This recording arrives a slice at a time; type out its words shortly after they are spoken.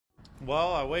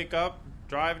Well, I wake up,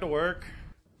 drive to work,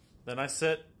 then I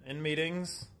sit in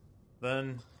meetings,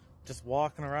 then just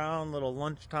walking around, little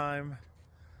lunchtime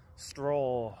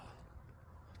stroll.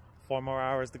 4 more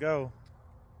hours to go.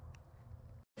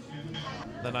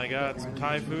 Then I got some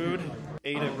Thai food,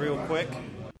 ate it real quick.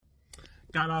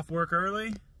 Got off work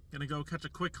early, gonna go catch a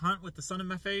quick hunt with the sun in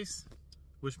my face.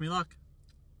 Wish me luck.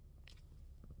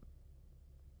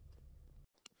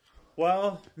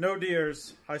 Well, no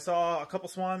deers. I saw a couple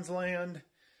swans land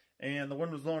and the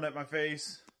wind was blowing at my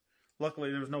face.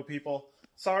 Luckily there was no people.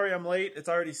 Sorry I'm late, it's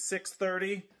already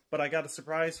 6:30, but I got a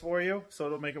surprise for you, so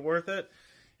it'll make it worth it.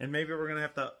 And maybe we're gonna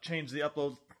have to change the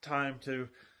upload time to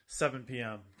 7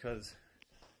 p.m. because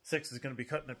 6 is gonna be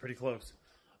cutting it pretty close.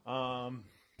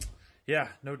 Yeah,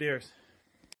 no deers.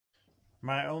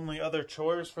 My only other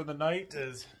chores for the night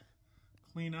is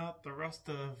clean out the rest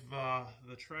of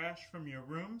the trash from your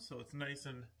room so it's nice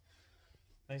and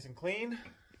clean.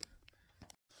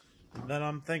 And then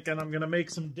I'm thinking I'm gonna make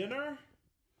some dinner.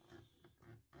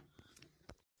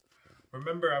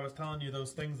 Remember I was telling you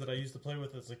those things that I used to play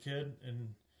with as a kid,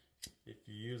 and if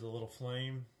you use a little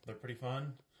flame, they're pretty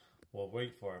fun. Well,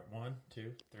 wait for it. 1,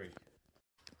 2, 3.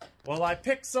 Well, I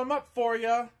picked some up for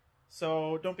you,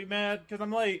 so don't be mad because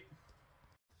I'm late.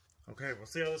 Okay, we'll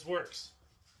see how this works.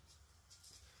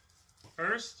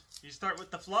 First, you start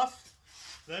with the fluff,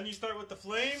 then you start with the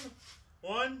flame.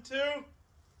 1, 2.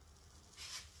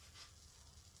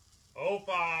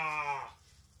 Opa!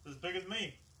 As big as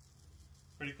me.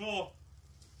 Pretty cool.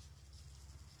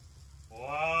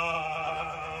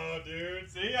 Wow, dude.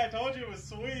 See, I told you it was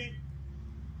sweet.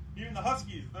 Even the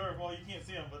huskies, well, you can't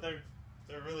see them, but they're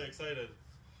really excited.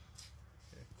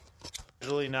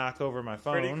 Usually knock over my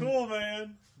phone. Pretty cool,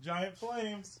 man. Giant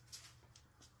flames.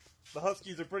 The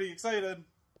huskies are pretty excited.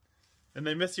 And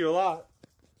they miss you a lot.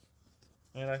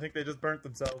 And I think they just burnt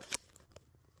themselves.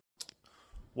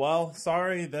 Well,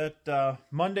 sorry that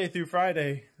Monday through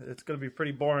Friday, it's going to be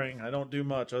pretty boring. I don't do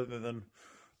much other than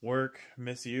work,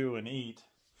 miss you, and eat.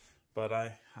 But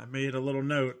I made a little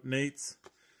note. Nate's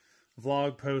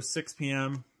vlog post 6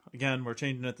 p.m. Again, we're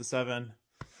changing it to 7.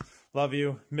 Love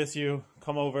you, miss you,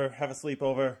 come over, have a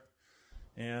sleepover,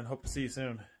 and hope to see you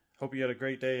soon. Hope you had a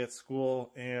great day at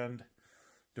school and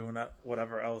doing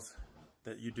whatever else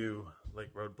that you do,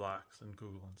 like roadblocks and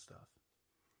Google and stuff.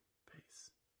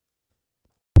 Peace.